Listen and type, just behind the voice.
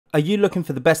Are you looking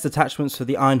for the best attachments for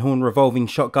the Einhorn Revolving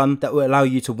Shotgun that will allow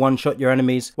you to one-shot your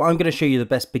enemies? Well, I'm going to show you the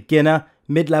best beginner,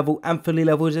 mid-level and fully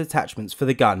leveled attachments for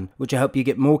the gun, which will help you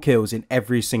get more kills in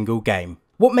every single game.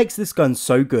 What makes this gun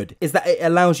so good is that it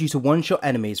allows you to one-shot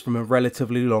enemies from a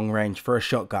relatively long range for a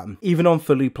shotgun, even on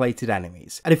fully plated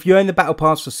enemies. And if you own the battle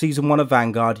pass for Season 1 of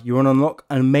Vanguard, you'll unlock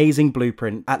an amazing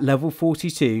blueprint at level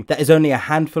 42 that is only a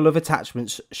handful of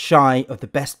attachments shy of the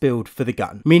best build for the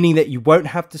gun, meaning that you won't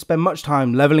have to spend much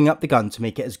time leveling up the gun to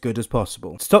make it as good as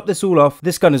possible. To top this all off,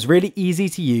 this gun is really easy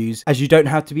to use as you don't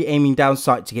have to be aiming down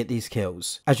sight to get these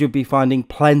kills, as you'll be finding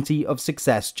plenty of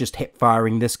success just hip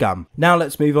firing this gun. Now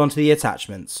let's move on to the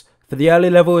attachments. For the early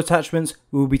level attachments,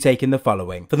 we will be taking the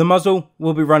following. For the muzzle,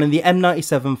 we'll be running the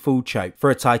M97 full choke for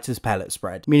a tighter pellet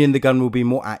spread, meaning the gun will be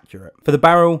more accurate. For the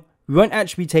barrel, we won't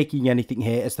actually be taking anything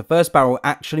here as the first barrel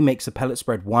actually makes the pellet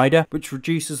spread wider, which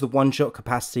reduces the one-shot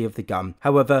capacity of the gun.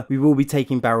 However, we will be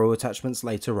taking barrel attachments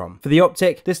later on. For the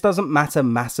optic, this doesn't matter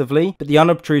massively, but the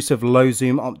unobtrusive low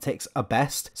zoom optics are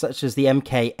best, such as the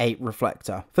MK8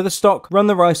 reflector. For the stock, run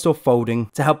the rifle folding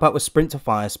to help out with sprint to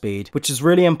fire speed, which is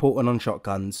really important on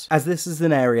shotguns, as this is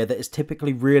an area that is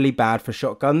typically really bad for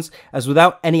shotguns, as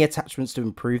without any attachments to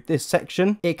improve this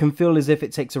section, it can feel as if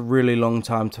it takes a really long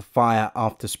time to fire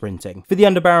after sprinting. For the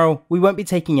underbarrel, we won't be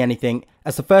taking anything,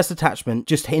 as the first attachment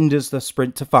just hinders the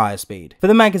sprint to fire speed. For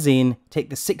the magazine, take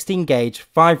the 16 gauge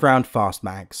 5 round fast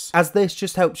mags, as this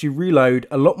just helps you reload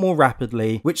a lot more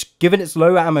rapidly, which given its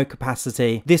low ammo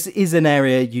capacity, this is an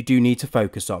area you do need to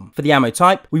focus on. For the ammo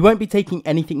type, we won't be taking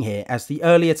anything here, as the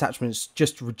early attachments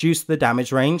just reduce the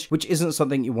damage range, which isn't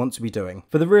something you want to be doing.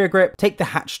 For the rear grip, take the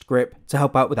hatched grip to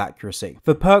help out with accuracy.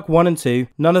 For perk 1 and 2,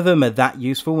 none of them are that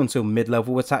useful until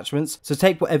mid-level attachments, so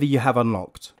take whatever you have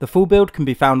unlocked. The full build can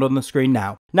be found on the screen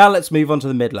now. Now let's move on to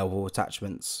the mid-level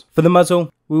attachments. For the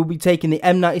muzzle, we will be taking the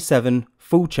M97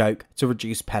 full choke to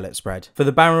reduce pellet spread. For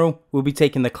the barrel, we'll be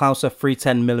taking the Caldera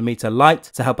 310mm light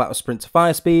to help out with sprint to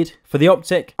fire speed. For the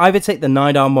optic, either take the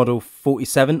NIDAR model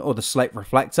 47 or the slate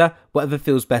reflector, whatever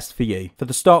feels best for you. For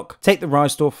the stock, take the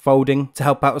rifle folding to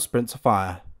help out with sprint to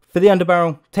fire. For the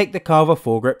underbarrel, take the Carver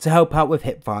foregrip to help out with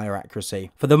hip fire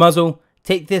accuracy. For the muzzle,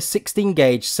 take this 16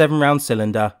 gauge 7 round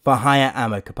cylinder for higher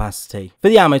ammo capacity. For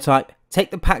the ammo type,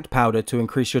 take the packed powder to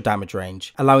increase your damage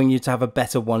range, allowing you to have a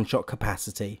better one-shot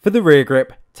capacity. For the rear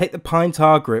grip, take the pine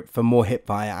tar grip for more hip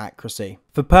fire accuracy.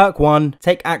 For perk 1,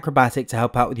 take acrobatic to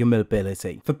help out with your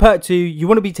mobility. For perk 2, you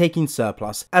want to be taking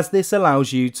surplus, as this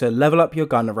allows you to level up your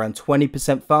gun around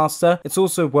 20% faster. It's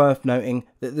also worth noting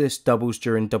that this doubles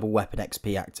during double weapon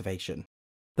XP activation.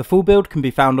 The full build can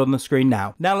be found on the screen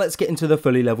now. Now let's get into the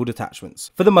fully leveled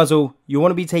attachments. For the muzzle, you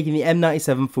want to be taking the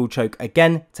M97 full choke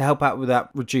again to help out with that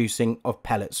reducing of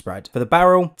pellet spread. For the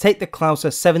barrel, take the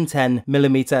Caldera 710mm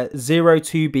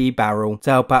 02B barrel to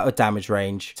help out with damage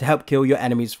range, to help kill your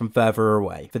enemies from further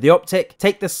away. For the optic,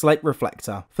 take the slate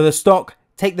reflector. For the stock,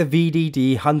 take the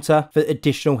VDD Hunter for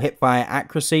additional hipfire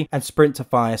accuracy and sprint to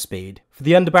fire speed. For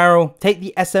the underbarrel, take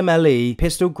the SMLE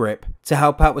pistol grip to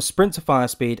help out with sprint to fire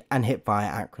speed and hipfire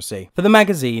accuracy. For the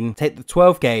magazine, take the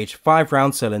 12 gauge 5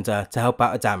 round cylinder to help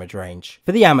out a damage range.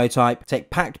 For the ammo type,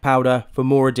 take packed powder for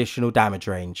more additional damage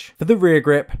range. For the rear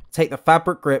grip, take the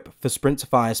fabric grip for sprint to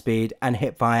fire speed and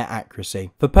hipfire accuracy.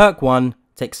 For perk 1,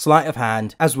 take sleight of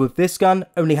hand, as with this gun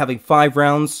only having 5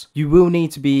 rounds, you will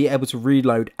need to be able to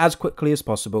reload as quickly as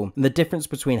possible, and the difference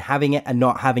between having it and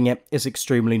not having it is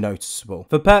extremely noticeable.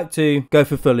 For perk 2, go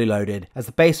for fully loaded, as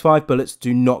the base 5 bullets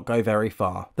do not go very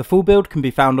far. The full build can be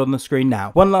found on the screen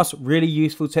now. One last really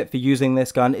useful tip for using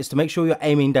this gun is to make sure you're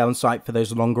aiming down sight for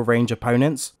those longer range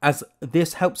opponents, as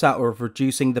this helps out with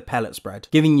reducing the pellet spread,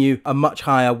 giving you a much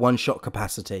higher one-shot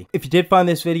capacity. If you did find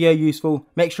this video useful,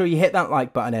 make sure you hit that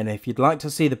like button, and if you'd like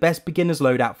to see the best beginner's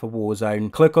loadout for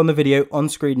Warzone, click on the video on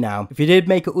screen now. If you did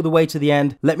make it all the way to the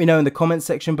end, let me know in the comments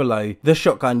section below the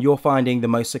shotgun you're finding the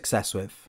most success with.